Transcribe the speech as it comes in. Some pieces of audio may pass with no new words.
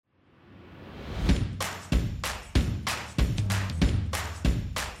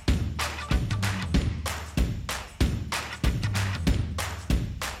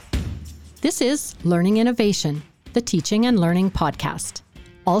This is Learning Innovation, the Teaching and Learning Podcast,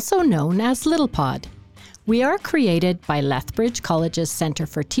 also known as Little Pod. We are created by Lethbridge College's Centre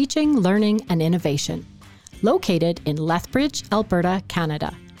for Teaching, Learning and Innovation, located in Lethbridge, Alberta,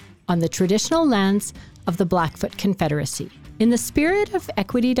 Canada, on the traditional lands of the Blackfoot Confederacy. In the spirit of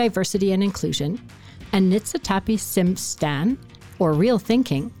equity, diversity and inclusion, and Niitsitapi Tsimshian, or real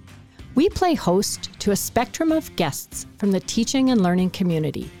thinking, we play host to a spectrum of guests from the teaching and learning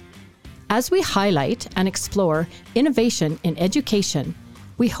community. As we highlight and explore innovation in education,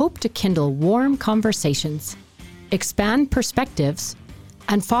 we hope to kindle warm conversations, expand perspectives,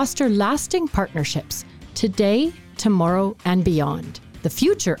 and foster lasting partnerships today, tomorrow, and beyond. The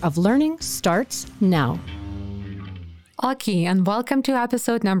future of learning starts now. Aki, and welcome to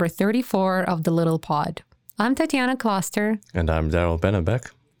episode number 34 of The Little Pod. I'm Tatiana Kloster. And I'm Daryl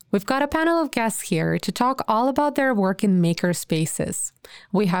Bennebeck. We've got a panel of guests here to talk all about their work in maker spaces.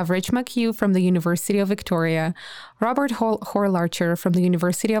 We have Rich McHugh from the University of Victoria, Robert Horlarcher from the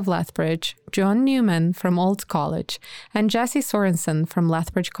University of Lethbridge, John Newman from Olds College, and Jesse Sorensen from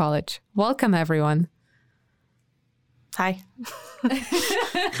Lethbridge College. Welcome, everyone. Hi.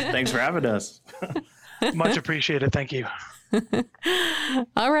 Thanks for having us. Much appreciated. Thank you.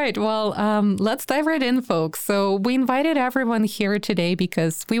 All right. Well, let's dive right in, folks. So we invited everyone here today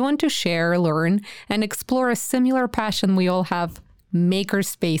because we want to share, learn, and explore a similar passion we all have, maker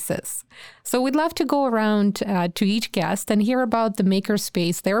spaces. So we'd love to go around to each guest and hear about the maker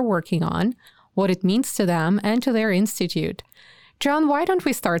space they're working on, what it means to them and to their institute. John, why don't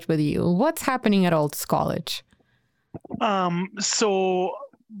we start with you? What's happening at Olds College? So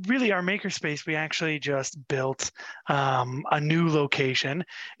really our makerspace, we actually just built a new location.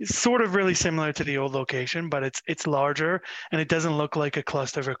 It's sort of really similar to the old location, but it's larger and it doesn't look like a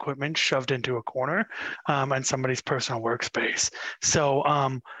cluster of equipment shoved into a corner and somebody's personal workspace. So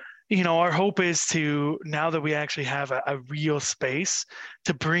our hope is to, now that we actually have a real space,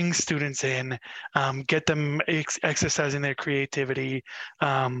 to bring students in, get them exercising their creativity,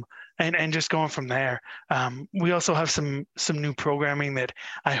 and just going from there. We also have some new programming that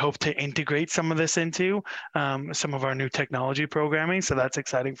I hope to integrate some of this into, some of our new technology programming. So that's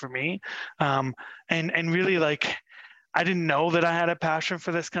exciting for me. And really, like, I didn't know that I had a passion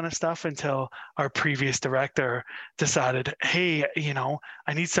for this kind of stuff until our previous director decided, hey,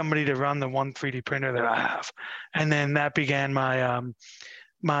 I need somebody to run the one 3D printer that I have. And then that began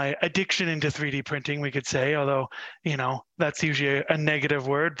my addiction into 3D printing, we could say, although, that's usually a negative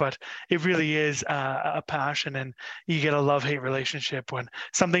word, but it really is a passion, and you get a love-hate relationship. When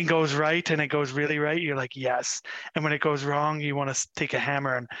something goes right and it goes really right, you're like, yes. And when it goes wrong, you want to take a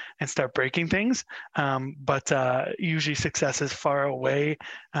hammer and start breaking things. But usually success is far away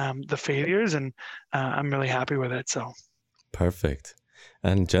the failures, and I'm really happy with it. So perfect.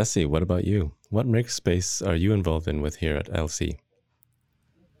 And Jesse, what about you? What makerspace are you involved in with here at LC?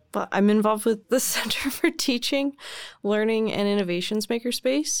 But I'm involved with the Center for Teaching, Learning and Innovations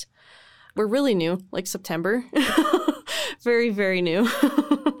Makerspace. We're really new, like September. Very, very new.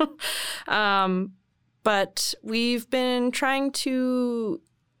 But we've been trying to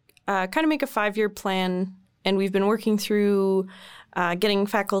kind of make a 5-year plan, and we've been working through getting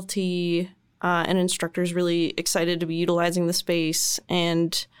faculty and instructors really excited to be utilizing the space,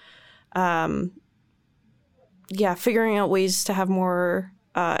 and figuring out ways to have more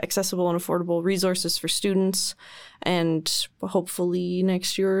accessible and affordable resources for students. And hopefully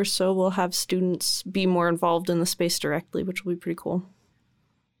next year or so, we'll have students be more involved in the space directly, which will be pretty cool.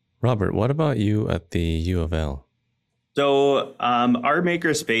 Robert, what about you at the U of L? So our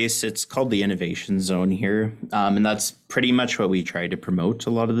makerspace, it's called the Innovation Zone here. And that's pretty much what we try to promote a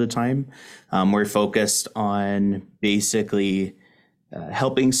lot of the time. We're focused on basically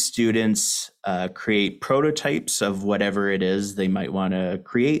helping students create prototypes of whatever it is they might want to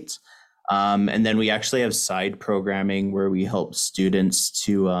create. And then we actually have side programming where we help students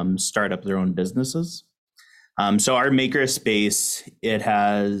to start up their own businesses. So our makerspace, it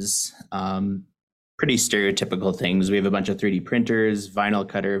has pretty stereotypical things. We have a bunch of 3D printers, vinyl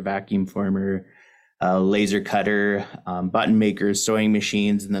cutter, vacuum former, laser cutter, button makers, sewing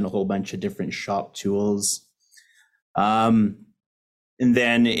machines, and then a whole bunch of different shop tools. And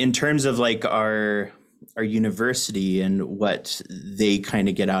then in terms of like our university and what they kind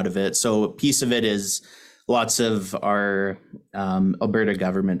of get out of it. So a piece of it is lots of our Alberta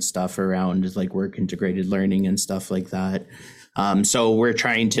government stuff around like work integrated learning and stuff like that. So we're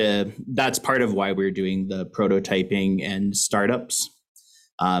trying to, that's part of why we're doing the prototyping and startups,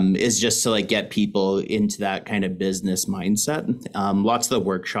 is just to like get people into that kind of business mindset. Lots of the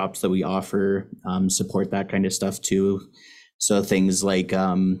workshops that we offer support that kind of stuff too, So things like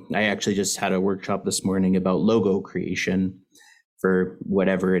I actually just had a workshop this morning about logo creation for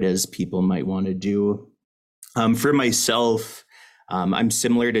whatever it is people might want to do. For myself, I'm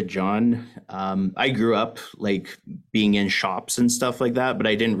similar to John. I grew up like being in shops and stuff like that, but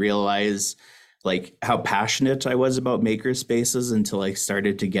I didn't realize like how passionate I was about maker spaces until I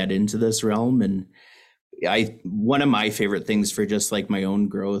started to get into this realm. And one of my favorite things for just like my own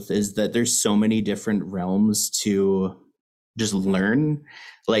growth is that there's so many different realms to just learn.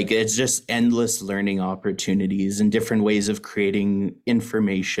 Like it's just endless learning opportunities and different ways of creating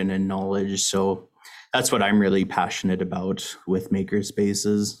information and knowledge. So that's what I'm really passionate about with maker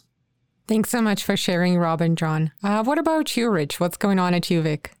spaces. Thanks so much for sharing, Rob and John. What about you, Rich? What's going on at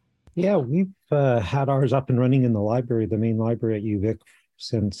UVic? Yeah, we've had ours up and running in the library, the main library at UVic,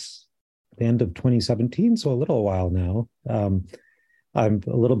 since the end of 2017, so a little while now. I'm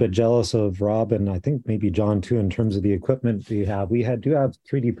a little bit jealous of Rob, and I think maybe John too, in terms of the equipment we have. We do have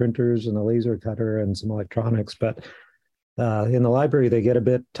 3D printers and a laser cutter and some electronics, but in the library, they get a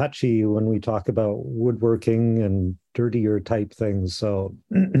bit touchy when we talk about woodworking and dirtier type things. So,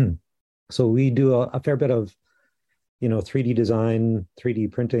 so we do a fair bit of, 3D design,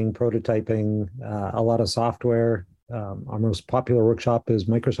 3D printing, prototyping, a lot of software. Our most popular workshop is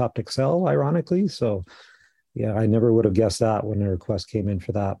Microsoft Excel, ironically. So, yeah, I never would have guessed that when the request came in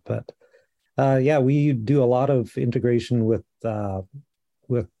for that. But yeah, we do a lot of integration with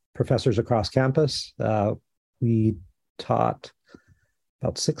professors across campus. We taught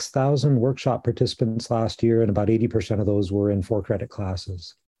about 6,000 workshop participants last year, and about 80% of those were in 4-credit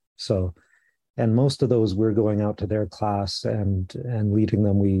classes. So, and most of those we're going out to their class and leading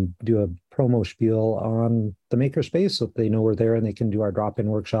them. We do a promo spiel on the Makerspace so that they know we're there and they can do our drop-in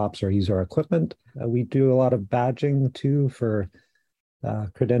workshops or use our equipment. We do a lot of badging too for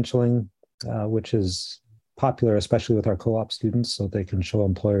credentialing, which is popular, especially with our co-op students, so they can show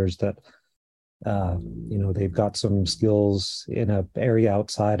employers that they've got some skills in an area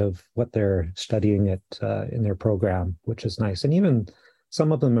outside of what they're studying in their program, which is nice. And even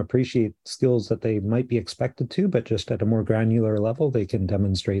some of them appreciate skills that they might be expected to, but just at a more granular level, they can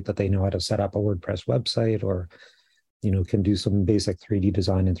demonstrate that they know how to set up a WordPress website or, can do some basic 3D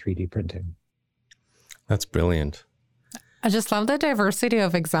design and 3D printing. That's brilliant. I just love the diversity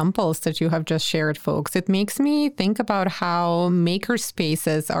of examples that you have just shared, folks. It makes me think about how maker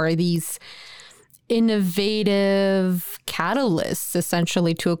spaces are these innovative catalysts,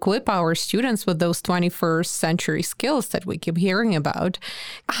 essentially, to equip our students with those 21st century skills that we keep hearing about.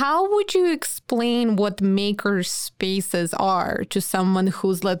 How would you explain what maker spaces are to someone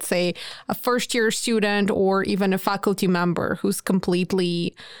who's, let's say, a first-year student or even a faculty member who's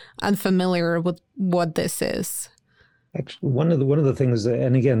completely unfamiliar with what this is? Actually, one of the things,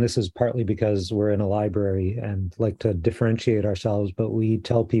 and again, this is partly because we're in a library and like to differentiate ourselves, but we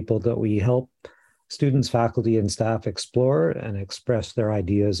tell people that we help students, faculty, and staff explore and express their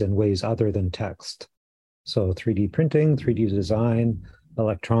ideas in ways other than text. So 3D printing, 3D design,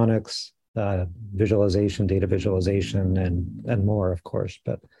 electronics, visualization, data visualization, and more, of course.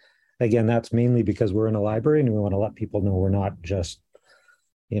 But again, that's mainly because we're in a library and we want to let people know we're not just,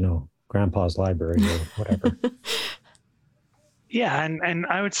 grandpa's library or whatever. Yeah, and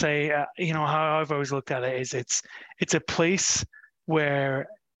I would say, how I've always looked at it is it's a place where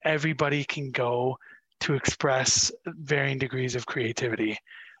everybody can go to express varying degrees of creativity,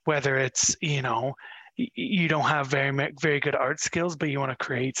 whether it's, you don't have very good art skills, but you want to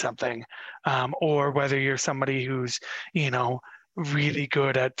create something, or whether you're somebody who's, really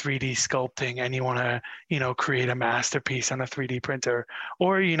good at 3D sculpting and you want to, create a masterpiece on a 3D printer,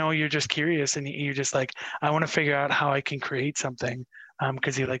 or, you're just curious and you're just like, I want to figure out how I can create something.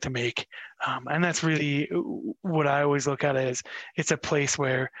 Because you like to make. And that's really what I always look at as it's a place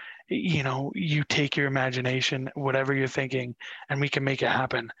where, you take your imagination, whatever you're thinking, and we can make it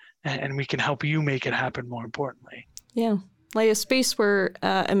happen. And we can help you make it happen, more importantly. Yeah, like a space where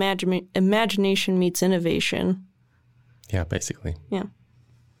imagination meets innovation. Yeah, basically. Yeah.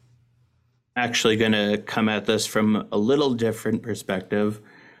 Actually going to come at this from a little different perspective.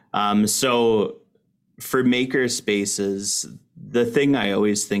 So for maker spaces, the thing I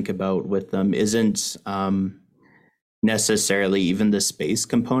always think about with them isn't necessarily even the space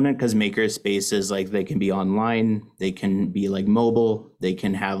component, because maker spaces, like, they can be online, they can be like mobile, they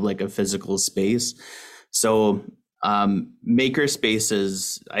can have like a physical space. So maker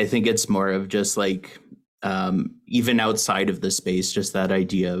spaces, I think it's more of just like even outside of the space, just that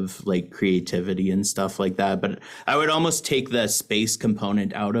idea of like creativity and stuff like that. But I would almost take the space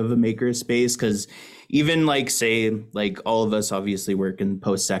component out of a makerspace, because even like, say, like all of us obviously work in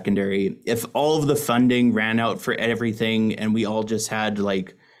post-secondary. If all of the funding ran out for everything and we all just had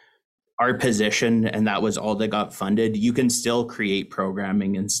like our position and that was all that got funded, you can still create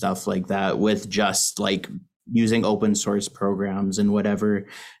programming and stuff like that with just like using open source programs and whatever.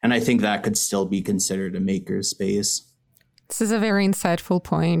 And I think that could still be considered a makerspace. This is a very insightful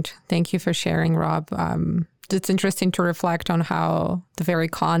point. Thank you for sharing, Rob. It's interesting to reflect on how the very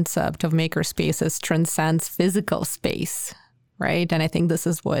concept of makerspaces transcends physical space, right? And I think this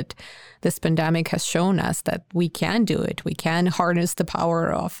is what this pandemic has shown us, that we can do it. We can harness the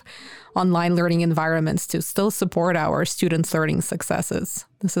power of online learning environments to still support our students' learning successes.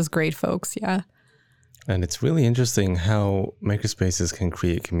 This is great, folks. Yeah. And it's really interesting how makerspaces can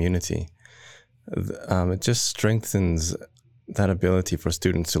create community. It just strengthens that ability for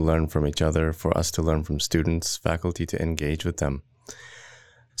students to learn from each other, for us to learn from students, faculty to engage with them.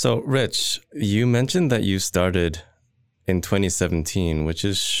 So, Rich, you mentioned that you started in 2017, which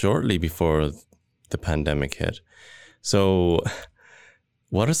is shortly before the pandemic hit. So,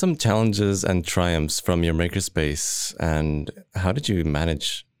 what are some challenges and triumphs from your makerspace, and how did you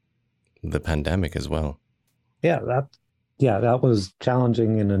manage the pandemic as well? That was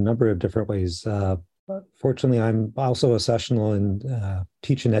challenging in a number of different ways. Fortunately, I'm also a sessional in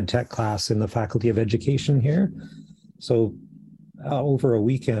teach and ed tech class in the Faculty of Education here. So over a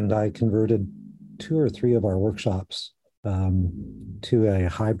weekend, I converted 2 or 3 of our workshops to a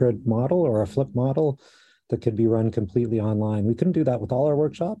hybrid model or a flip model that could be run completely online. We couldn't do that with all our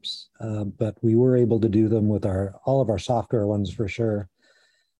workshops, but we were able to do them with all of our software ones for sure.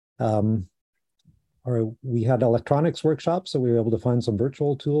 We had electronics workshops that we were able to find some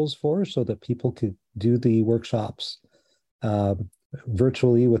virtual tools for, so that people could do the workshops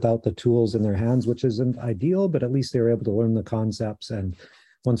virtually without the tools in their hands, which isn't ideal, but at least they were able to learn the concepts. And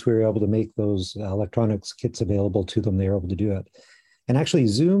once we were able to make those electronics kits available to them, they were able to do it. And actually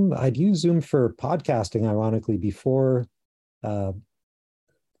Zoom, I'd used Zoom for podcasting, ironically, before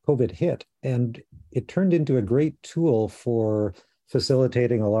COVID hit. And it turned into a great tool for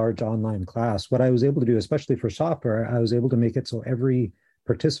facilitating a large online class. What I was able to do, especially for software, I was able to make it so every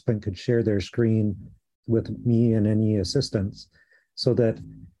participant could share their screen with me and any assistants, so that,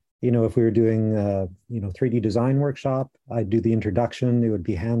 if we were doing 3D design workshop, I'd do the introduction. It would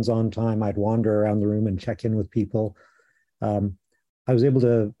be hands-on time. I'd wander around the room and check in with people. I was able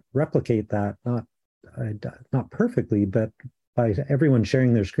to replicate that, not perfectly, but by everyone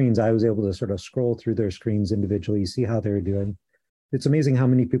sharing their screens, I was able to sort of scroll through their screens individually, see how they were doing. It's amazing how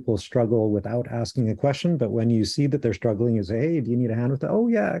many people struggle without asking a question, but when you see that they're struggling, you say, hey, do you need a hand with that? Oh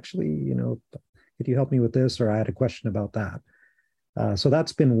yeah, actually, could you help me with this? Or I had a question about that. So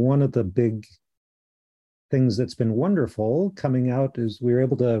that's been one of the big things that's been wonderful coming out, is we were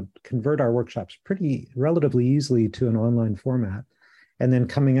able to convert our workshops relatively easily to an online format. And then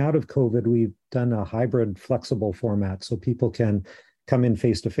coming out of COVID, we've done a hybrid flexible format, so people can come in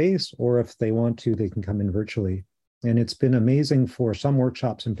face-to-face, or if they want to, they can come in virtually. And it's been amazing for some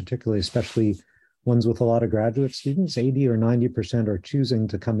workshops in particular, especially ones with a lot of graduate students. 80 or 90% are choosing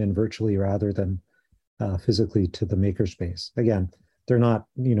to come in virtually rather than physically to the makerspace. Again, they're not,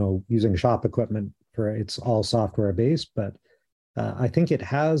 using shop equipment it's all software based, but I think it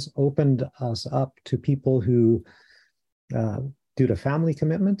has opened us up to people who, due to family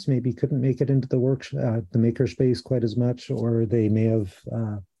commitments, maybe couldn't make it into the makerspace quite as much, or they may have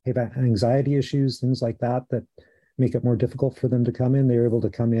anxiety issues, things like that make it more difficult for them to come in. They're able to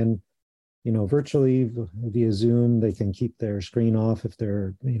come in, virtually via Zoom. They can keep their screen off if there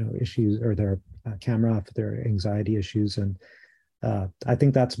are, issues, or their camera off if there are anxiety issues. And I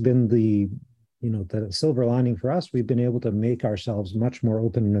think that's been the silver lining for us. We've been able to make ourselves much more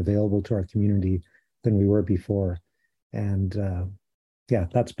open and available to our community than we were before. And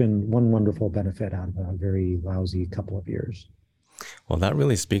that's been one wonderful benefit out of a very lousy couple of years. Well, that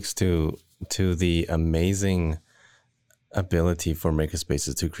really speaks to the amazing ability for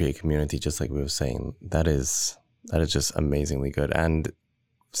makerspaces to create community, just like we were saying. That is just amazingly good. And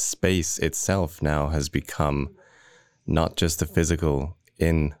space itself now has become not just a physical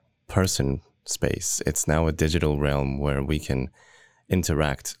in-person space. It's now a digital realm where we can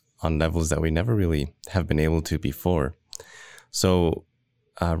interact on levels that we never really have been able to before. So,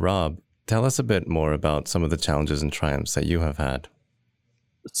 Rob, tell us a bit more about some of the challenges and triumphs that you have had.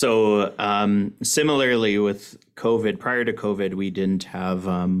 So similarly with COVID, prior to COVID, we didn't have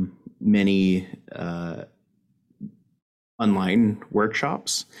many online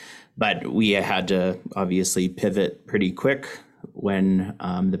workshops. but we had to obviously pivot pretty quick when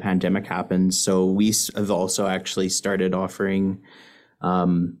the pandemic happened. So we have also actually started offering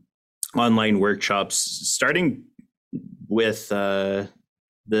online workshops starting with the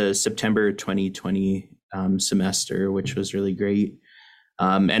September 2020 semester, which was really great.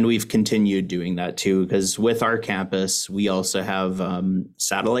 And we've continued doing that too, because with our campus, we also have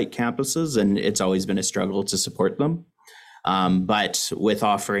satellite campuses, and it's always been a struggle to support them. But with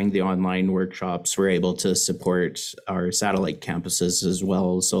offering the online workshops, we're able to support our satellite campuses as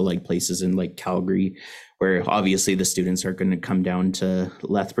well. So like places in like Calgary, where obviously the students are going to come down to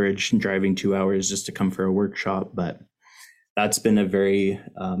Lethbridge and driving 2 hours just to come for a workshop. But that's been a very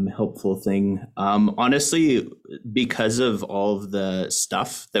helpful thing. Honestly, because of all of the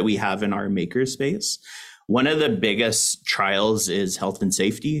stuff that we have in our makerspace, one of the biggest trials is health and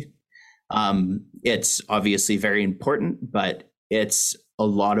safety. It's obviously very important, but it's a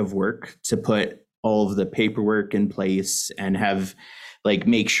lot of work to put all of the paperwork in place and have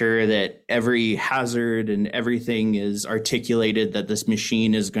make sure that every hazard and everything is articulated, that this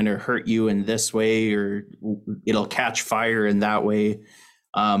machine is going to hurt you in this way or it'll catch fire in that way.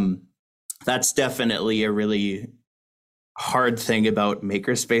 That's definitely a really hard thing about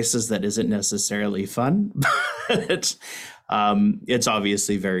makerspaces that isn't necessarily fun. But it's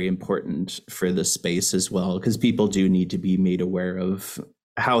obviously very important for the space as well, because people do need to be made aware of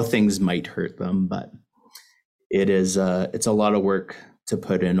how things might hurt them. But it's a lot of work to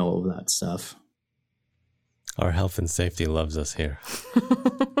put in all of that stuff. Our health and safety loves us here.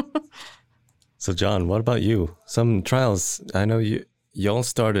 So John, what about you? Some trials, I know you all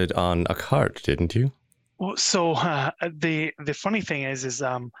started on a cart, didn't you? Well, so the funny thing is it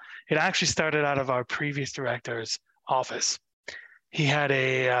actually started out of our previous director's office. He had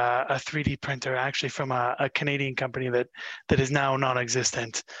a 3D printer actually from a Canadian company that is now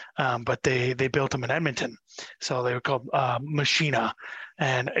non-existent, but they built them in Edmonton. So they were called Machina,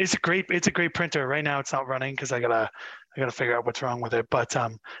 and it's a great printer. Right now it's not running because I gotta figure out what's wrong with it. But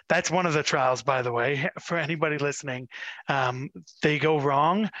that's one of the trials, by the way, for anybody listening. They go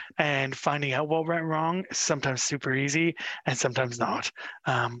wrong, and finding out what went wrong is sometimes super easy and sometimes not.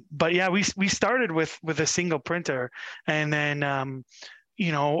 But yeah, we started with a single printer, and then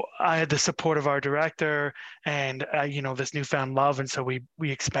I had the support of our director and this newfound love, and so we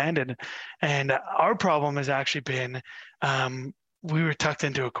expanded. And our problem has actually been we were tucked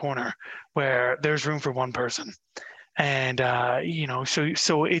into a corner where there's room for one person. And,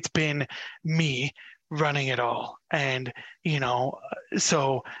 so it's been me running it all. And,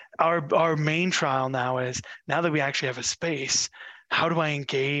 so our main trial now is, now that we actually have a space, how do I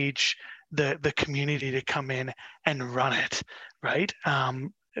engage the community to come in and run it, right?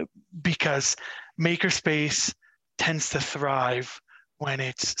 Because makerspace tends to thrive when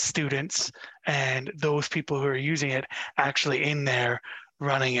it's students and those people who are using it actually in there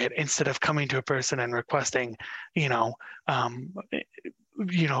running it, instead of coming to a person and requesting,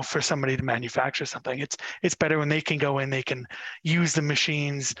 for somebody to manufacture something. It's better when they can go in, they can use the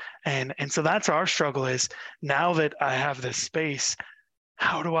machines. And so that's our struggle, is now that I have this space,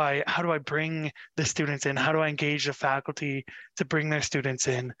 how do I bring the students in? How do I engage the faculty to bring their students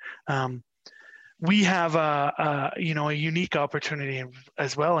in? We have a unique opportunity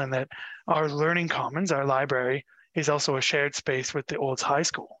as well, in that our Learning Commons, our library, is also a shared space with the Olds High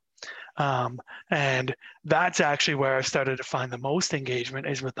School. And that's actually where I've started to find the most engagement,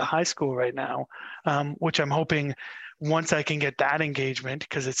 is with the high school right now, which I'm hoping once I can get that engagement,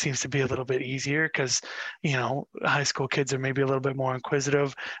 because it seems to be a little bit easier, because, high school kids are maybe a little bit more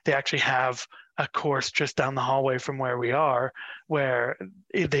inquisitive. They actually have a course just down the hallway from where we are, where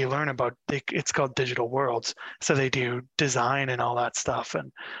they learn about, it's called Digital Worlds. So they do design and all that stuff.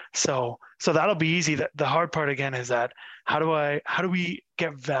 And so that'll be easy. The hard part again is that how do we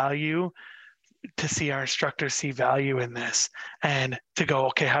get value, to see our instructors see value in this, and to go,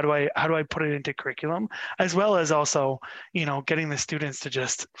 okay, how do I put it into curriculum, as well as also, getting the students to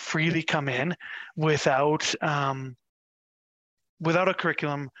just freely come in without a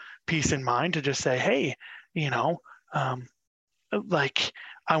curriculum piece in mind, to just say, hey, I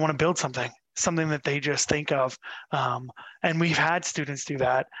want to build something that they just think of. And we've had students do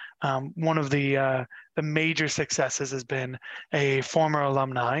that. One of the major successes has been a former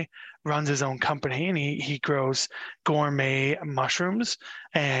alumni runs his own company, and he grows gourmet mushrooms,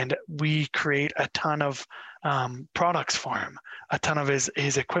 and we create a ton of products for him, a ton of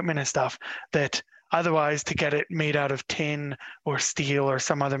his equipment and stuff that otherwise, to get it made out of tin or steel or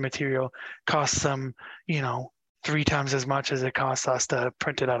some other material, costs them, 3 times as much as it costs us to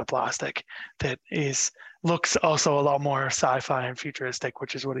print it out of plastic. That is looks also a lot more sci-fi and futuristic,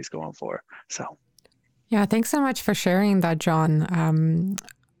 which is what he's going for. So. Yeah, thanks so much for sharing that, John.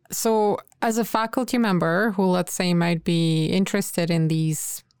 So as a faculty member who, let's say, might be interested in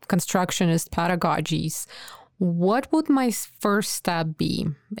these constructionist pedagogies, what would my first step be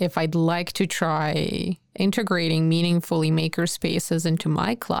if I'd like to try integrating meaningfully makerspaces into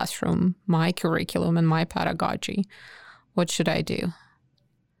my classroom, my curriculum, and my pedagogy? What should I do?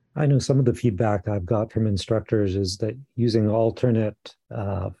 I know some of the feedback I've got from instructors is that using alternate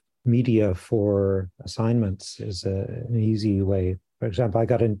media for assignments is an easy way. For example, I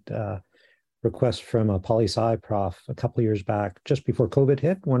got a request from a poli-sci prof a couple of years back, just before COVID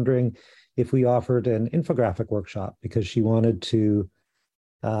hit, wondering if we offered an infographic workshop, because she wanted to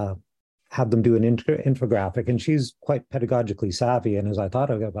have them do an infographic, and she's quite pedagogically savvy. And as I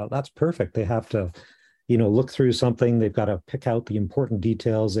thought about, that's perfect. They have to, look through something. They've got to pick out the important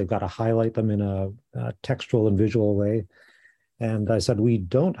details. They've got to highlight them in a textual and visual way. And I said, we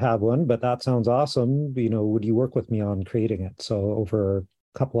don't have one, but that sounds awesome. Would you work with me on creating it? So over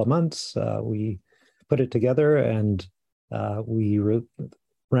a couple of months, we put it together, and we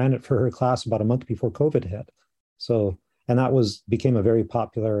ran it for her class about a month before COVID hit. So, and that became a very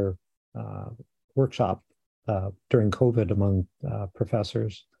popular workshop during COVID among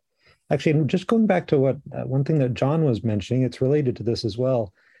professors. Actually, just going back to what one thing that John was mentioning, it's related to this as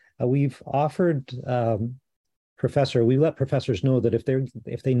well. We've offered we let professors know that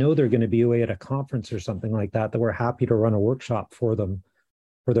if they know they're going to be away at a conference or something like that, that we're happy to run a workshop for them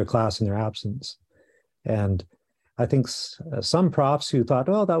for their class in their absence. And I think some profs who thought,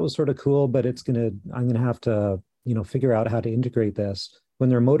 oh, that was sort of cool, but I'm going to have to, figure out how to integrate this, when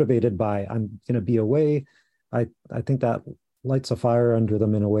they're motivated by, I'm going to be away, I think that lights a fire under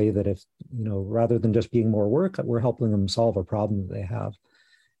them in a way that if, rather than just being more work, we're helping them solve a problem that they have.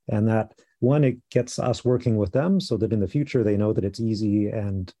 And that, one, it gets us working with them so that in the future they know that it's easy,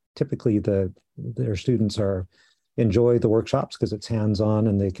 and typically their students enjoy the workshops because it's hands-on,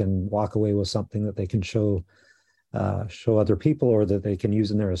 and they can walk away with something that they can show other people, or that they can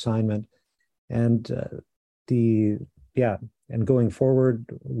use in their assignment. And and going forward,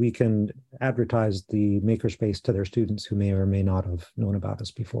 we can advertise the makerspace to their students who may or may not have known about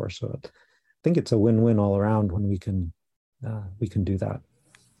us before. So I think it's a win-win all around when we can do that.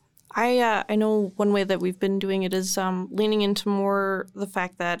 I know one way that we've been doing it is leaning into more the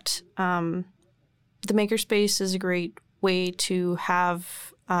fact that the makerspace is a great way to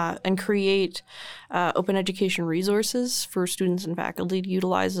have and create open education resources for students and faculty to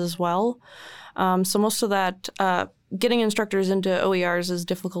utilize as well. So most of that, getting instructors into OERs is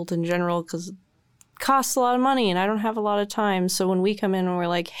difficult in general because it costs a lot of money and I don't have a lot of time. So when we come in and we're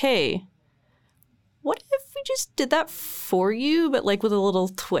like, hey, what if we just did that for you, but like with a little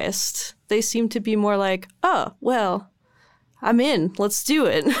twist? They seem to be more like, oh, well, I'm in. Let's do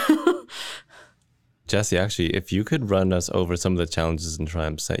it. Jesse, actually, if you could run us over some of the challenges and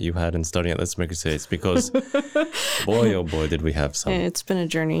triumphs that you had in starting at Let's Makerspace, because boy, oh boy, did we have some. It's been a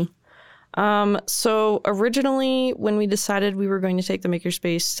journey. So originally when we decided we were going to take the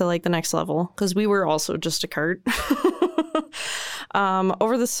makerspace to like the next level, because we were also just a cart,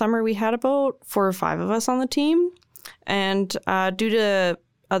 over the summer we had about 4 or 5 of us on the team. And due to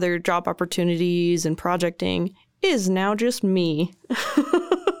other job opportunities and projecting, is now just me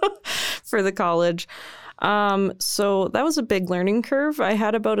for the college. So that was a big learning curve. I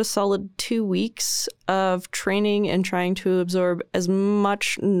had about a solid 2 weeks of training and trying to absorb as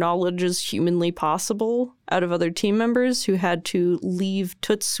much knowledge as humanly possible out of other team members who had to leave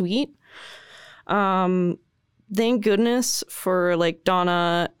Toot Sweet. Thank goodness for like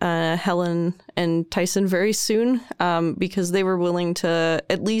Donna, Helen, and Tyson very soon, because they were willing to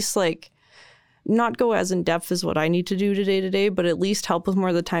at least like not go as in depth as what I need to do day to day, but at least help with more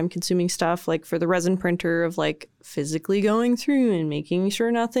of the time consuming stuff, like for the resin printer of like physically going through and making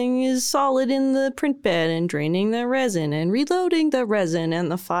sure nothing is solid in the print bed and draining the resin and reloading the resin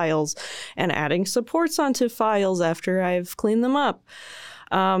and the files and adding supports onto files after I've cleaned them up.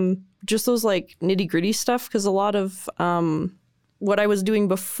 Just those like nitty gritty stuff, because a lot of what I was doing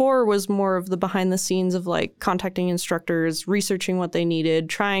before was more of the behind the scenes of like contacting instructors, researching what they needed,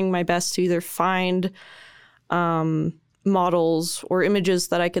 trying my best to either find models or images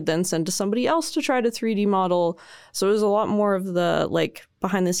that I could then send to somebody else to try to 3D model. So it was a lot more of the like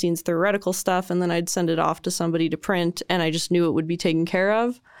behind the scenes theoretical stuff, and then I'd send it off to somebody to print, and I just knew it would be taken care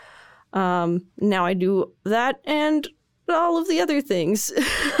of. Now I do that and all of the other things.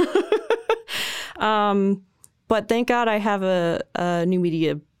 But thank God I have a new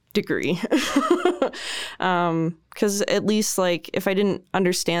media degree. Because at least like if I didn't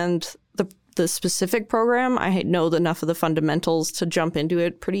understand the the specific program. I know enough of the fundamentals to jump into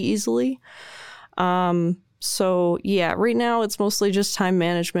it pretty easily. So yeah, right now it's mostly just time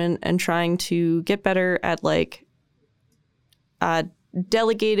management and trying to get better at like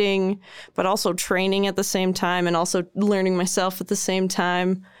delegating, but also training at the same time and also learning myself at the same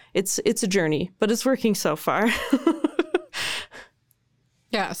time. It's a journey, but it's working so far.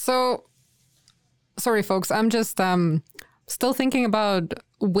 Yeah. So sorry, folks. I'm just still thinking about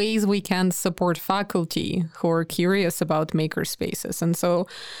ways we can support faculty who are curious about makerspaces. And so,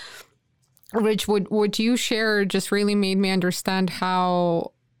 Rich, what you share just really made me understand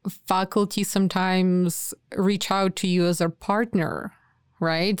how faculty sometimes reach out to you as a partner,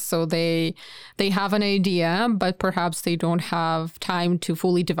 right? So they have an idea, but perhaps they don't have time to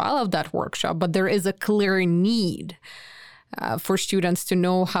fully develop that workshop. But there is a clear need for students to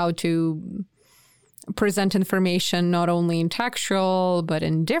know how to present information not only in textual, but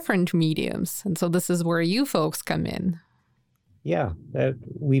in different mediums. And so this is where you folks come in. Yeah,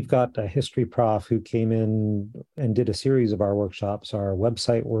 we've got a history prof who came in and did a series of our workshops, our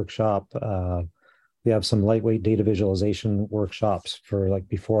website workshop. We have some lightweight data visualization workshops for like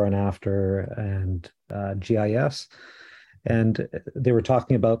before and after and GIS. And they were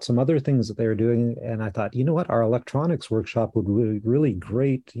talking about some other things that they were doing. And I thought, you know what, our electronics workshop would be really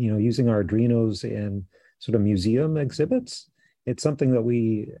great, you know, using our Arduinos in sort of museum exhibits. It's something that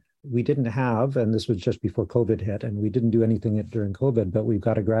we didn't have, and this was just before COVID hit, and we didn't do anything during COVID, but we've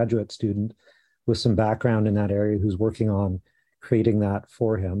got a graduate student with some background in that area who's working on creating that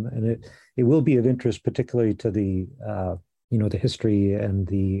for him. And it will be of interest, particularly to the, the history and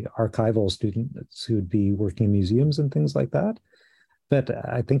the archival students who would be working in museums and things like that. But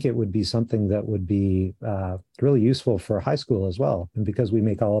I think it would be something that would be really useful for high school as well. And because we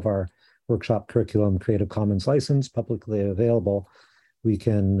make all of our workshop curriculum Creative Commons licensed, publicly available, we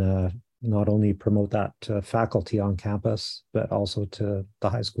can not only promote that to faculty on campus, but also to the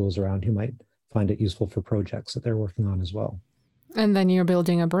high schools around who might find it useful for projects that they're working on as well. And then you're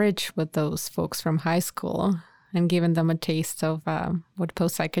building a bridge with those folks from high school and giving them a taste of what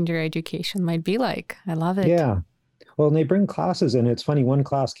post-secondary education might be like. I love it. Yeah. Well, and they bring classes in. It's funny, one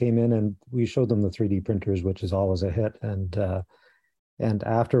class came in and we showed them the 3D printers, which is always a hit. And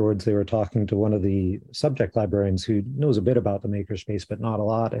afterwards, they were talking to one of the subject librarians who knows a bit about the makerspace, but not a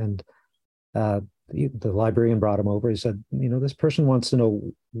lot. And the librarian brought him over. He said, you know, this person wants to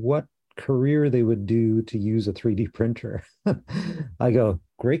know what career they would do to use a 3D printer. I go,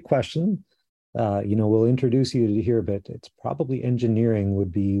 great question. We'll introduce you to here, but it's probably engineering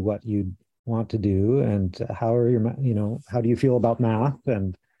would be what you'd want to do. And how do you feel about math?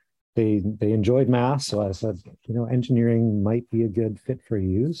 And they enjoyed math. So I said, engineering might be a good fit for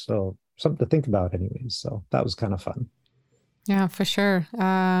you. So something to think about anyways. So that was kind of fun. Yeah, for sure.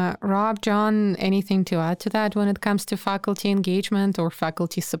 Rob, John, anything to add to that when it comes to faculty engagement or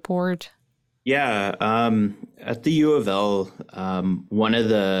faculty support? Yeah, at the U of L,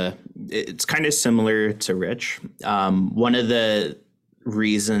 it's kind of similar to Rich. One of the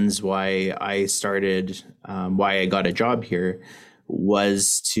reasons why I started, why I got a job here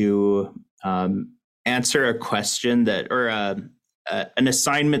was to answer a question or an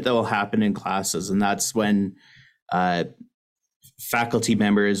assignment that will happen in classes. And that's when faculty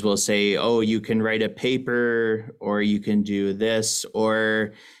members will say, oh, you can write a paper, or you can do this,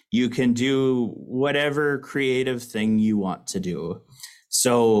 or you can do whatever creative thing you want to do.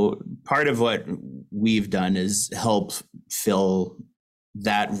 So part of what we've done is help fill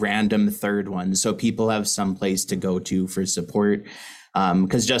that random third one, so people have some place to go to for support.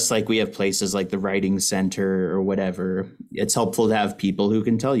 Because just like we have places like the Writing Center or whatever, it's helpful to have people who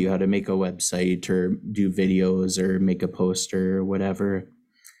can tell you how to make a website or do videos or make a poster or whatever.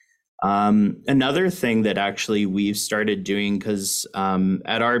 Another thing that actually we've started doing, because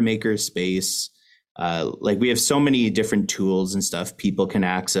at our makerspace, we have so many different tools and stuff people can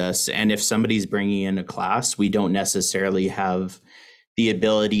access. And if somebody's bringing in a class, we don't necessarily have the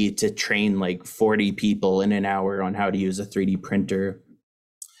ability to train like 40 people in an hour on how to use a 3D printer.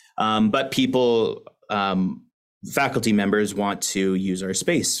 But people, faculty members want to use our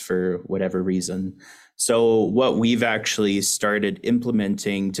space for whatever reason. So what we've actually started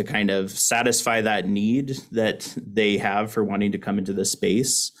implementing to kind of satisfy that need that they have for wanting to come into the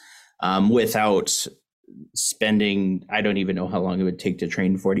space without spending, I don't even know how long it would take to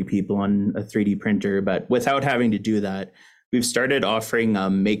train 40 people on a 3D printer, but without having to do that, we've started offering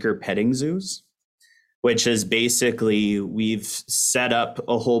maker petting zoos, which is basically we've set up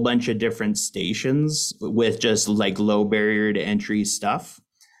a whole bunch of different stations with just like low barrier to entry stuff.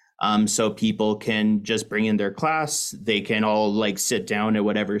 So people can just bring in their class. They can all like sit down at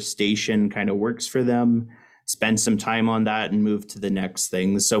whatever station kind of works for them, spend some time on that and move to the next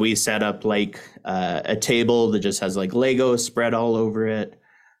thing. So we set up like a table that just has like Lego spread all over it.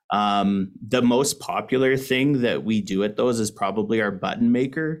 The most popular thing that we do at those is probably our button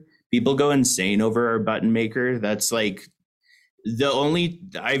maker. People go insane over our button maker. That's like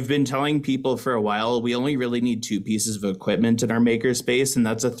I've been telling people for a while, we only really need 2 pieces of equipment in our makerspace, and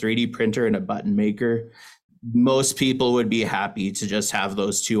that's a 3D printer and a button maker. Most people would be happy to just have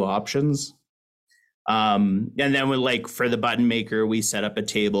those 2 options. And then for the button maker, we set up a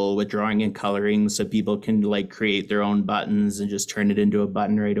table with drawing and coloring so people can like create their own buttons and just turn it into a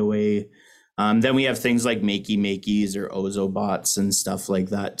button right away. Then we have things like Makey-Makeys or Ozobots and stuff like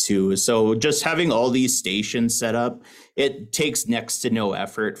that too. So just having all these stations set up, it takes next to no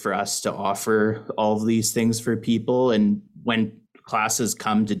effort for us to offer all of these things for people. And when classes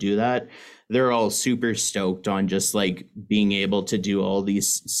come to do that, they're all super stoked on just like being able to do all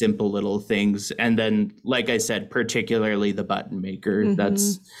these simple little things. And then, like I said, particularly the button maker,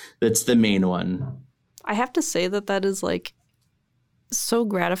 that's the main one. I have to say that is like so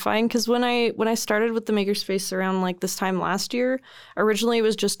gratifying, because when I started with the makerspace around like this time last year, originally it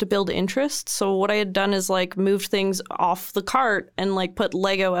was just to build interest. So what I had done is like moved things off the cart and like put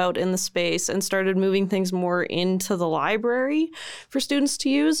Lego out in the space and started moving things more into the library for students to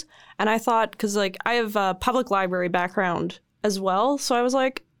use. And I thought, because like I have a public library background as well, so I was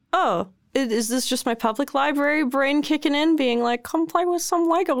like, oh, is this just my public library brain kicking in, being like, come play with some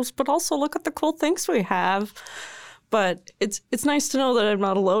Legos, but also look at the cool things we have. But it's nice to know that I'm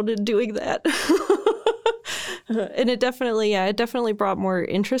not alone in doing that. And it definitely brought more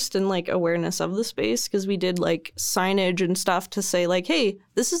interest and like awareness of the space, because we did like signage and stuff to say like, hey,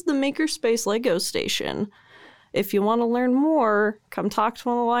 this is the Makerspace Lego station. If you want to learn more, come talk to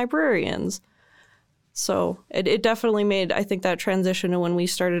one of the librarians. So it definitely made, I think, that transition to when we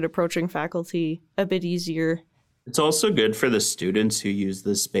started approaching faculty a bit easier. It's also good for the students who use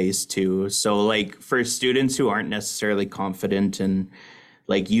the space too. So like for students who aren't necessarily confident in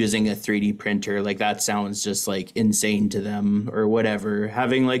like using a 3D printer, like that sounds just like insane to them or whatever,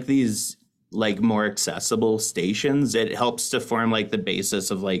 having like these like more accessible stations, it helps to form like the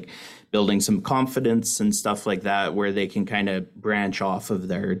basis of like building some confidence and stuff like that, where they can kind of branch off of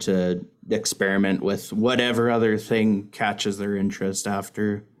there to experiment with whatever other thing catches their interest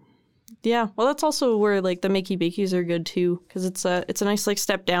after. Yeah, well, that's also where like the Makey-Makeys are good too, because it's a nice like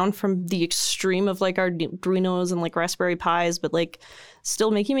step down from the extreme of like our Arduinos and like Raspberry Pis, but like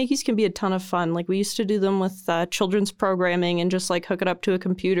still Makey-Makeys can be a ton of fun. Like we used to do them with children's programming and just like hook it up to a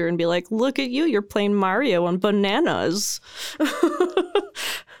computer and be like, look at you, you're playing Mario on bananas.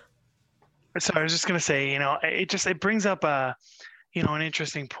 So I was just gonna say, it brings up an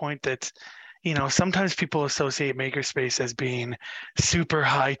interesting point that, sometimes people associate Makerspace as being super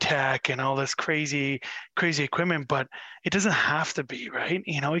high tech and all this crazy equipment, but it doesn't have to be, right?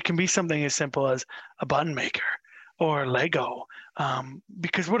 It can be something as simple as a button maker or Lego,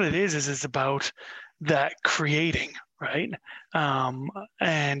 because what it is it's about that creating, right?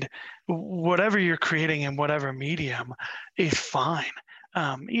 And whatever you're creating in whatever medium is fine.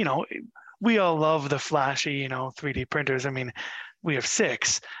 We all love the flashy, 3D printers. I mean, we have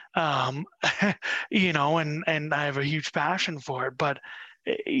 6, and I have a huge passion for it. But,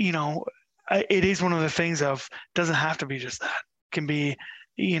 it is one of the things of doesn't have to be just that. It can be,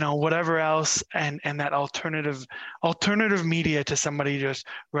 whatever else, and that alternative media to somebody just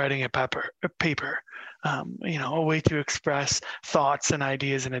writing a paper, a way to express thoughts and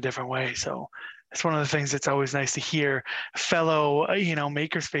ideas in a different way. So it's one of the things that's always nice to hear fellow,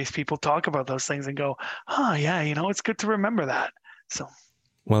 Makerspace people talk about those things and go, oh, yeah, it's good to remember that. So,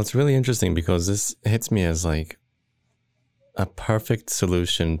 well, it's really interesting because this hits me as like a perfect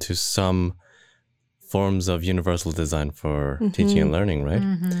solution to some forms of universal design for teaching and learning, right?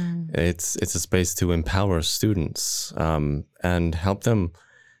 Mm-hmm. It's a space to empower students and help them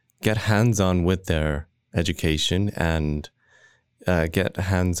get hands-on with their education and get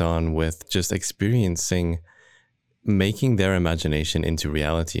hands-on with just experiencing, making their imagination into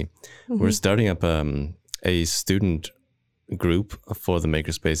reality. Mm-hmm. We're starting up a student group for the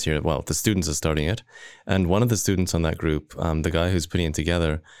Makerspace here. Well, the students are starting it. And one of the students on that group, the guy who's putting it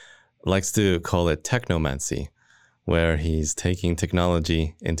together, likes to call it technomancy, where he's taking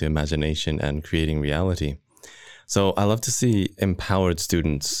technology into imagination and creating reality. So I love to see empowered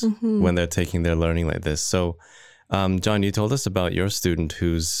students when they're taking their learning like this. So John, you told us about your student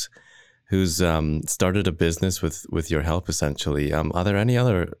who's started a business with your help, essentially. Are there any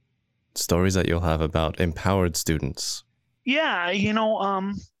other stories that you'll have about empowered students? Yeah,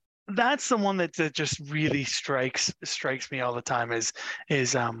 that's the one that just really strikes me all the time is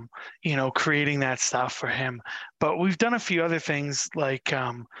creating that stuff for him. But we've done a few other things, like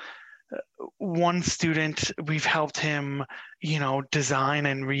one student, we've helped him design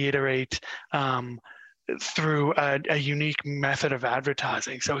and reiterate through a unique method of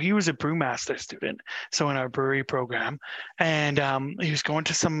advertising. So he was a brewmaster student, so in our brewery program, and he was going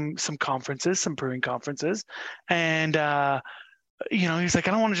to some conferences, some brewing conferences, and he's like,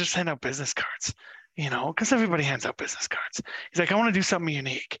 I don't want to just hand out business cards, because everybody hands out business cards. He's like, I want to do something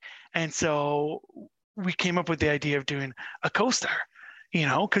unique. And so we came up with the idea of doing a coaster,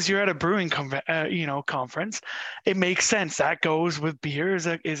 because you're at a brewing conference. It makes sense. That goes with beer is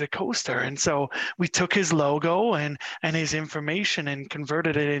a coaster. And so we took his logo and his information and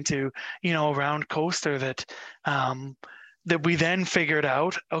converted it into, a round coaster that we then figured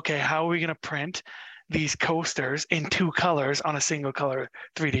out, okay, how are we going to print these coasters in 2 colors on a single color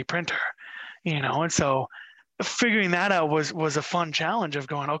 3D printer, and so figuring that out was a fun challenge of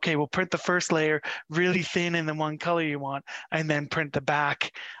going, okay, we'll print the first layer really thin in the one color you want, and then print the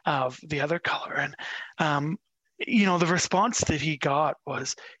back of the other color. And the response that he got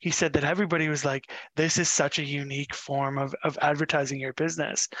was, he said that everybody was like, this is such a unique form of advertising your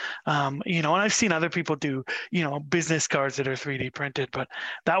business. And I've seen other people do, business cards that are 3D printed, but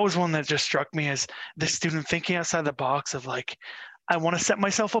that was one that just struck me as the student thinking outside the box of like, I want to set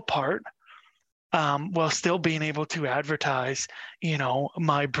myself apart while still being able to advertise,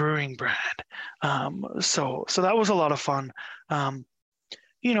 my brewing brand. So that was a lot of fun.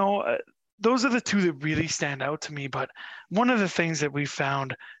 Those are the 2 that really stand out to me. But one of the things that we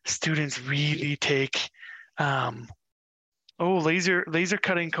found students really take, laser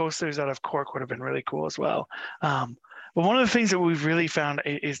cutting coasters out of cork would have been really cool as well. But one of the things that we've really found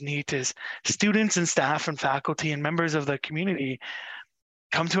is neat is students and staff and faculty and members of the community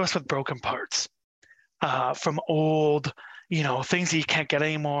come to us with broken parts from old, things that you can't get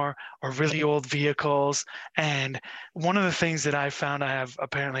anymore, or really old vehicles. And one of the things that I found I have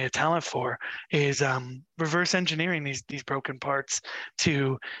apparently a talent for is reverse engineering these broken parts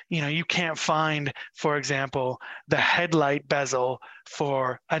to, you can't find, for example, the headlight bezel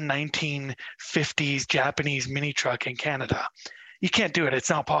for a 1950s Japanese mini truck in Canada. You can't do it. It's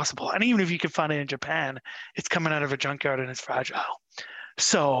not possible. And even if you can find it in Japan, it's coming out of a junkyard and it's fragile.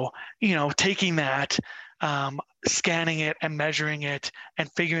 So, taking that, scanning it and measuring it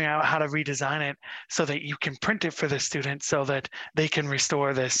and figuring out how to redesign it so that you can print it for the student so that they can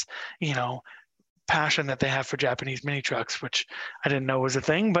restore this, passion that they have for Japanese mini trucks, which I didn't know was a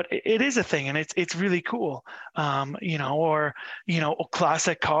thing, but it is a thing, and it's really cool. Or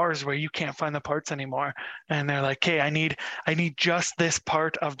classic cars where you can't find the parts anymore, and they're like, hey, I need just this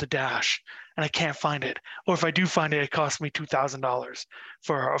part of the dash, and I can't find it. Or if I do find it, it costs me $2,000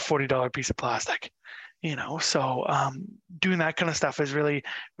 for a $40 piece of plastic. So doing that kind of stuff has really,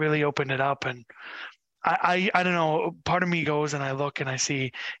 really opened it up. And I don't know, part of me goes and I look and I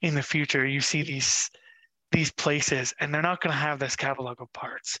see in the future, you see these places, and they're not going to have this catalog of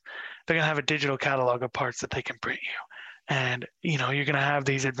parts. They're going to have a digital catalog of parts that they can print you. And, you're going to have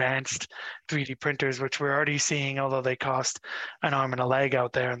these advanced 3D printers, which we're already seeing, although they cost an arm and a leg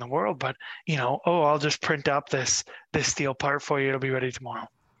out there in the world. But, I'll just print up this steel part for you. It'll be ready tomorrow.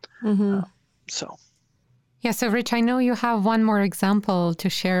 Mm-hmm. Yeah, so Rich, I know you have one more example to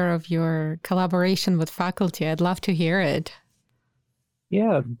share of your collaboration with faculty. I'd love to hear it.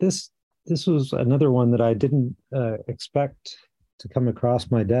 Yeah, this was another one that I didn't expect to come across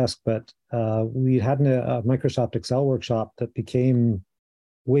my desk, but we had a Microsoft Excel workshop that became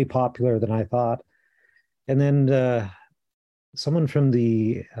way popular than I thought. And then someone from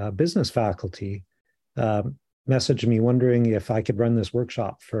the business faculty messaged me wondering if I could run this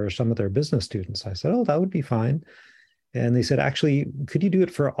workshop for some of their business students. I said, oh, that would be fine. And they said, actually, could you do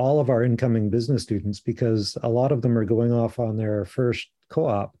it for all of our incoming business students? Because a lot of them are going off on their first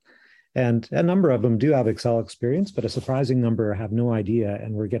co-op. And a number of them do have Excel experience, but a surprising number have no idea.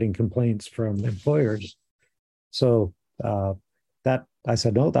 And we're getting complaints from employers. So that I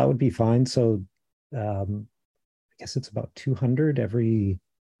said, no, that would be fine. So I guess it's about 200 every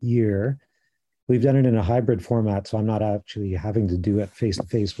year. We've done it in a hybrid format, so I'm not actually having to do it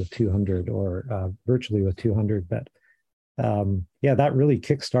face-to-face with 200 or virtually with 200. But that really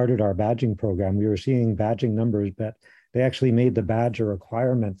kickstarted our badging program. We were seeing badging numbers, but they actually made the badge a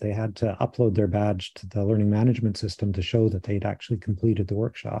requirement. They had to upload their badge to the learning management system to show that they'd actually completed the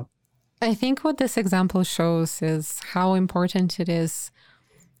workshop. I think what this example shows is how important it is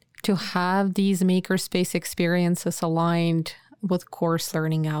to have these makerspace experiences aligned with course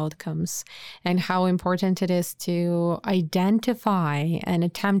learning outcomes and how important it is to identify and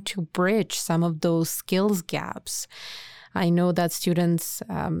attempt to bridge some of those skills gaps. I know that students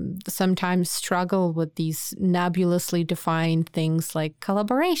sometimes struggle with these nebulously defined things like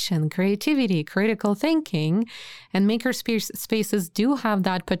collaboration, creativity, critical thinking, and spaces do have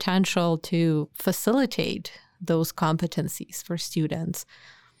that potential to facilitate those competencies for students.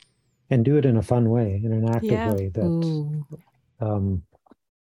 And do it in a fun way, in an active way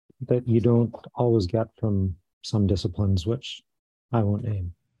that you don't always get from some disciplines, which I won't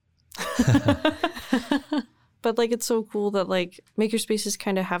name. But like, it's so cool that like makerspaces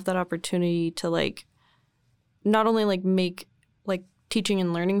kind of have that opportunity to like not only like make like teaching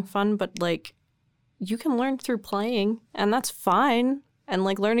and learning fun, but like you can learn through playing, and that's fine. And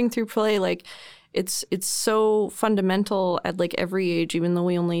like learning through play, like it's so fundamental at like every age, even though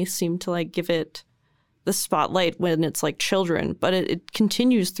we only seem to like give it the spotlight when it's like children, but it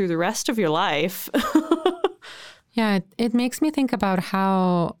continues through the rest of your life. Yeah, it makes me think about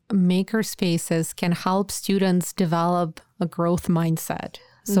how makerspaces can help students develop a growth mindset.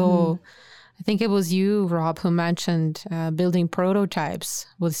 So I think it was you, Rob, who mentioned building prototypes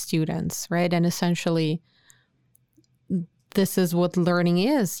with students, right? And essentially, this is what learning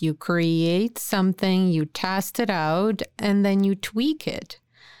is. You create something, you test it out, and then you tweak it.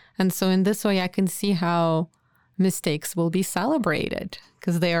 And so in this way, I can see how mistakes will be celebrated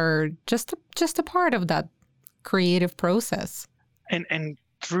because they are just a part of that creative process. And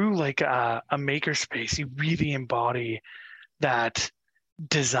through like a makerspace, you really embody that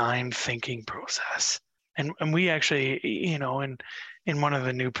design thinking process. And we actually, you know, in one of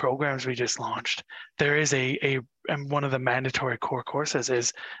the new programs we just launched, there is and one of the mandatory core courses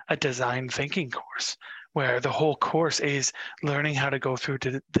is a design thinking course, where the whole course is learning how to go through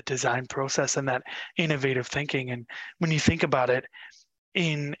the design process and that innovative thinking. And when you think about it,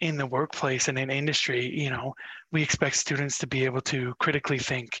 in the workplace and in industry, you know, we expect students to be able to critically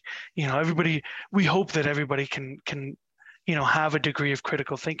think. You know, we hope that everybody can you know, have a degree of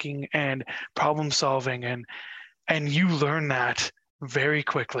critical thinking and problem solving, and you learn that very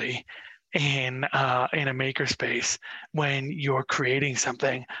quickly in a makerspace when you're creating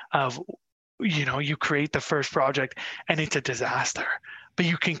something of, you know, you create the first project and it's a disaster, but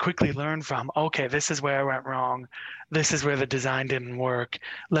you can quickly learn from, okay, this is where I went wrong. This is where the design didn't work.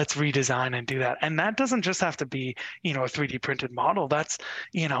 Let's redesign and do that. And that doesn't just have to be, you know, a 3D printed model. That's,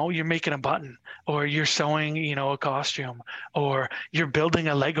 you know, you're making a button, or you're sewing, you know, a costume, or you're building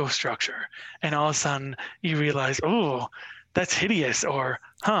a Lego structure. And all of a sudden you realize, oh, that's hideous, or,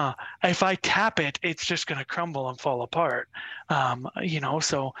 if I tap it, it's just going to crumble and fall apart. You know,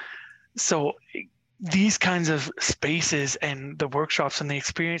 so these kinds of spaces and the workshops and the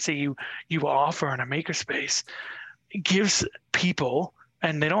experience that you offer in a makerspace gives people,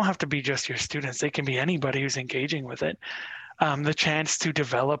 and they don't have to be just your students, they can be anybody who's engaging with it, the chance to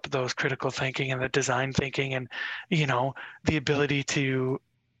develop those critical thinking and the design thinking, and, you know, the ability to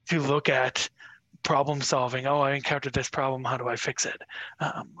look at problem solving. Oh, I encountered this problem, how do I fix it?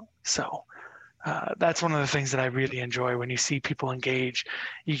 That's one of the things that I really enjoy. When you see people engage,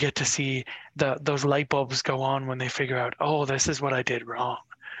 you get to see those light bulbs go on when they figure out, oh, this is what I did wrong,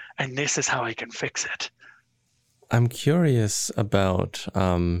 and this is how I can fix it. I'm curious about,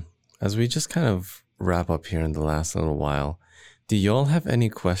 as we just kind of wrap up here in the last little while, do you all have any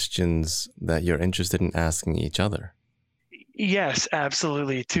questions that you're interested in asking each other? Yes,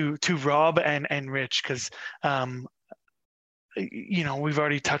 absolutely. To Rob and Rich, because you know, we've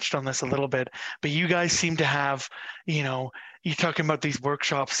already touched on this a little bit, but you guys seem to have, you know, you're talking about these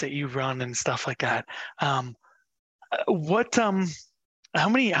workshops that you run and stuff like that. How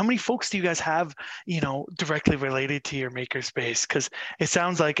many folks do you guys have, you know, directly related to your makerspace? Because it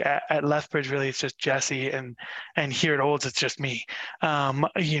sounds like at Lethbridge, really, it's just Jesse, and here at Olds, it's just me.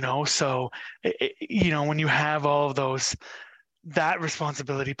 You know, so, you know, when you have all of that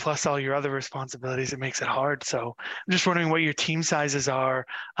responsibility plus all your other responsibilities, it makes it hard. So I'm just wondering what your team sizes are,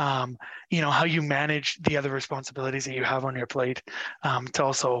 you know, how you manage the other responsibilities that you have on your plate, to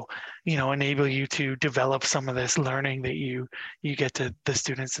also, you know, enable you to develop some of this learning that you get to the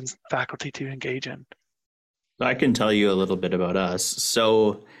students and faculty to engage in. I can tell you a little bit about us.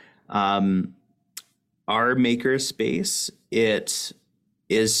 So our makerspace, it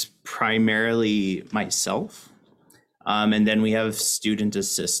is primarily myself. And then we have student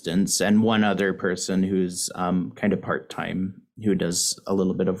assistants and one other person who's kind of part-time, who does a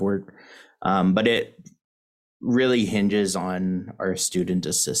little bit of work. But it really hinges on our student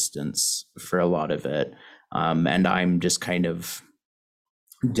assistants for a lot of it. And I'm just kind of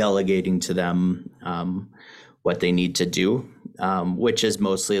delegating to them what they need to do. which is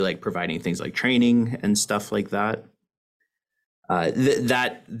mostly like providing things like training and stuff like that.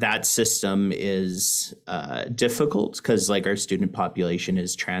 That system is difficult because like our student population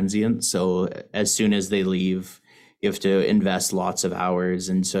is transient. So as soon as they leave, you have to invest lots of hours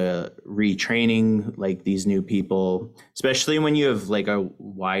into retraining like these new people, especially when you have like a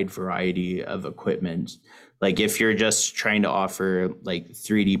wide variety of equipment. Like if you're just trying to offer like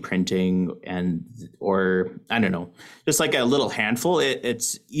 3D printing or I don't know, just like a little handful,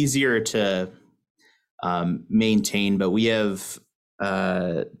 it's easier to maintain. But we have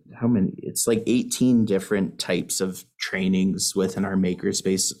how many? It's like 18 different types of trainings within our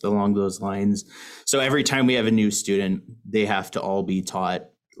makerspace along those lines. So every time we have a new student, they have to all be taught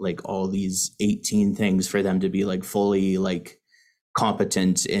like all these 18 things for them to be like fully like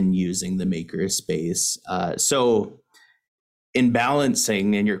competent in using the makerspace. So in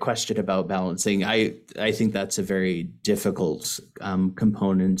balancing, and your question about balancing, I think that's a very difficult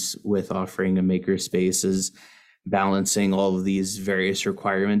component with offering a makerspace, is balancing all of these various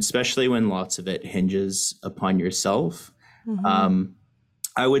requirements, especially when lots of it hinges upon yourself. Mm-hmm.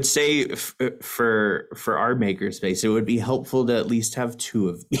 I would say for our makerspace, it would be helpful to at least have two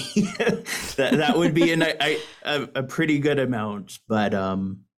of me. that would be a pretty good amount. But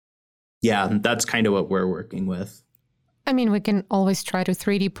yeah, that's kind of what we're working with. I mean, we can always try to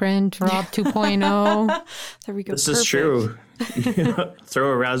 3D print Rob 2.0. There we go. This is true.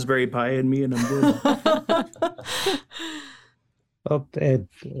 Throw a Raspberry Pi in me and I'm good. Well,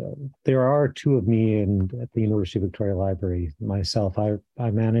 there are two of me at the University of Victoria Library. Myself, I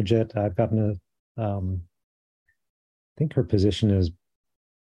manage it. I've gotten I think her position is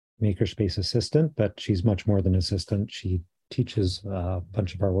makerspace assistant, but she's much more than assistant. She teaches a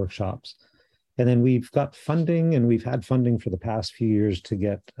bunch of our workshops. And then we've got funding, and we've had funding for the past few years to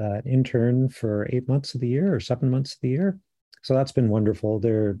get an intern for 8 months of the year or 7 months of the year. So that's been wonderful.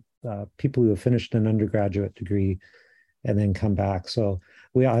 They're people who have finished an undergraduate degree and then come back. So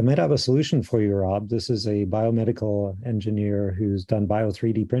I might have a solution for you, Rob. This is a biomedical engineer who's done bio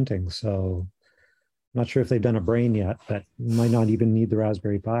 3D printing. So I'm not sure if they've done a brain yet, but might not even need the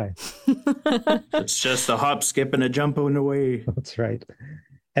Raspberry Pi. It's just a hop, skip, and a jump on the way. That's right.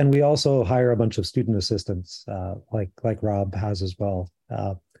 And we also hire a bunch of student assistants, like Rob has as well.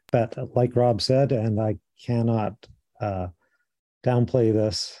 But like Rob said, and I cannot downplay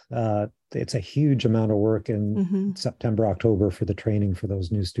this, it's a huge amount of work in September, October for the training for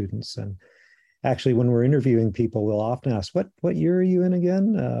those new students. And actually, when we're interviewing people, we'll often ask, what year are you in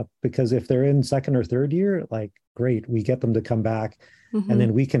again? Because if they're in second or third year, like, great, we get them to come back. And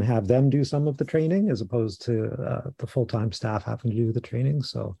then we can have them do some of the training as opposed to the full-time staff having to do the training.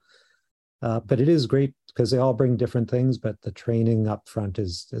 So, but it is great because they all bring different things, but the training up front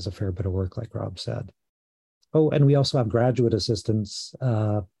is a fair bit of work, like Rob said. Oh, and we also have graduate assistants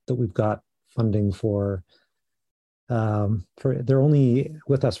that we've got funding for they're only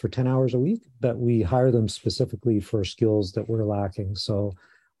with us for 10 hours a week, but we hire them specifically for skills that we're lacking. So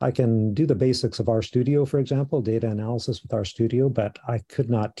I can do the basics of RStudio, for example, data analysis with RStudio, but I could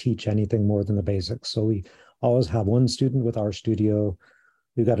not teach anything more than the basics. So we always have one student with RStudio.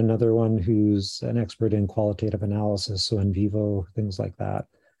 We've got another one who's an expert in qualitative analysis, so in vivo, things like that.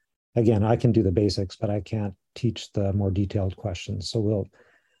 Again, I can do the basics, but I can't teach the more detailed questions. So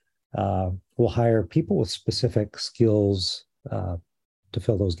we'll hire people with specific skills to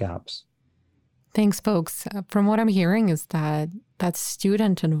fill those gaps. Thanks, folks. From what I'm hearing is that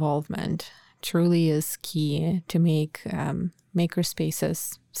student involvement truly is key to make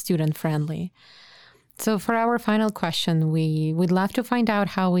makerspaces student-friendly. So for our final question, we would love to find out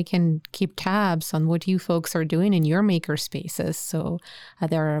how we can keep tabs on what you folks are doing in your makerspaces. So are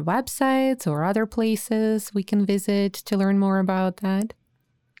there websites or other places we can visit to learn more about that?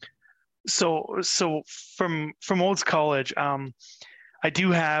 So from Olds College, I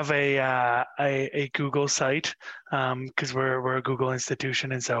do have a Google site because we're a Google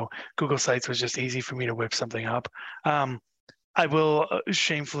institution, and so Google Sites was just easy for me to whip something up. I will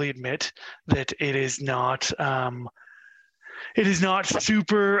shamefully admit that it is not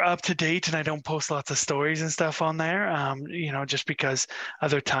super up to date, and I don't post lots of stories and stuff on there, just because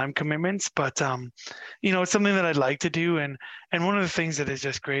other time commitments. But it's something that I'd like to do, and one of the things that is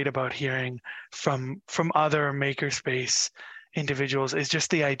just great about hearing from other makerspace individuals is just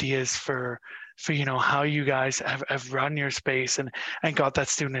the ideas for how you guys have run your space and got that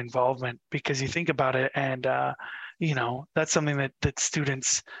student involvement, because you think about it and that's something that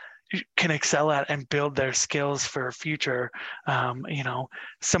students can excel at and build their skills for future.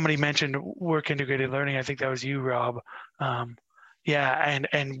 Somebody mentioned work integrated learning. I think that was you, Rob.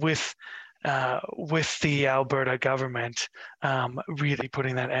 And with with the Alberta government really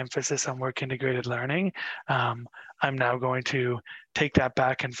putting that emphasis on work integrated learning, I'm now going to take that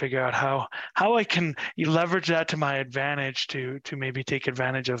back and figure out how I can leverage that to my advantage to maybe take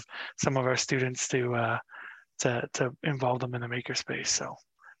advantage of some of our students to involve them in the makerspace. So,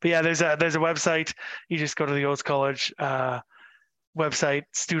 but yeah, there's a website. You just go to the Olds College website,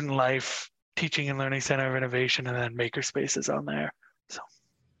 Student Life, Teaching and Learning Center of Innovation, and then Makerspace is on there. So.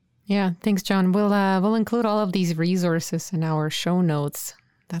 Yeah, thanks, John. We'll include all of these resources in our show notes.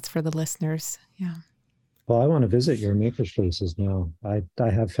 That's for the listeners. Yeah. Well, I want to visit your makerspaces now. I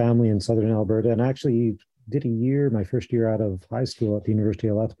have family in Southern Alberta, and actually did my first year out of high school at the University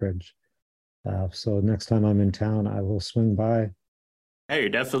of Lethbridge. So next time I'm in town, I will swing by. Hey, you're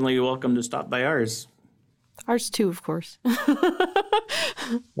definitely welcome to stop by ours. Ours too, of course.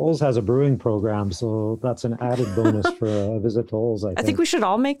 Olds has a brewing program, so that's an added bonus for a visit to Olds, I think we should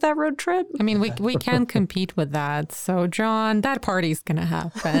all make that road trip. I mean, we can compete with that. So, John, that party's going to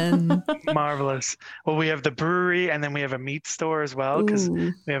happen. Marvelous. Well, we have the brewery, and then we have a meat store as well, because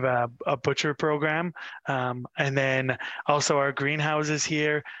we have a butcher program. And then also our greenhouses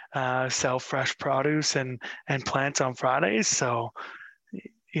here sell fresh produce and plants on Fridays. So,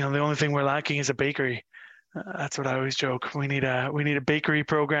 the only thing we're lacking is a bakery. That's what I always joke. We need a bakery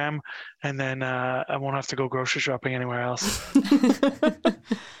program, and then I won't have to go grocery shopping anywhere else.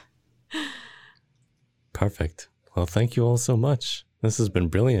 Perfect. Well, thank you all so much. This has been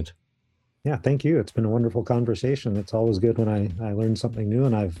brilliant. Yeah, thank you. It's been a wonderful conversation. It's always good when I learn something new,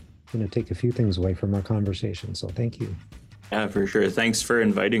 and I've going to take a few things away from our conversation. So thank you. Yeah, for sure. Thanks for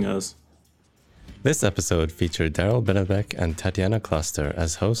inviting us. This episode featured Daryl Benebek and Tatiana Kloster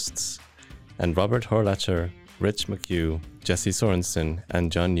as hosts, and Robert Horlacher, Rich McHugh, Jesse Sorensen,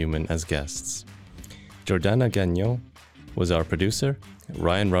 and John Newman as guests. Jordana Gagnon was our producer.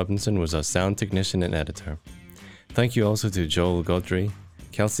 Ryan Robinson was our sound technician and editor. Thank you also to Joel Godry,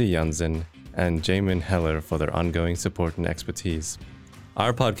 Kelsey Jansen, and Jamin Heller for their ongoing support and expertise.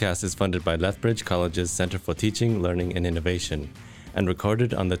 Our podcast is funded by Lethbridge College's Center for Teaching, Learning, and Innovation, and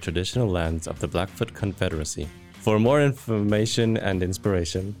recorded on the traditional lands of the Blackfoot Confederacy. For more information and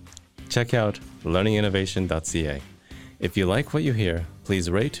inspiration, check out learninginnovation.ca. If you like what you hear, please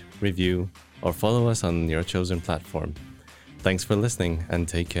rate, review, or follow us on your chosen platform. Thanks for listening, and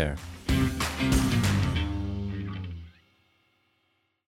take care.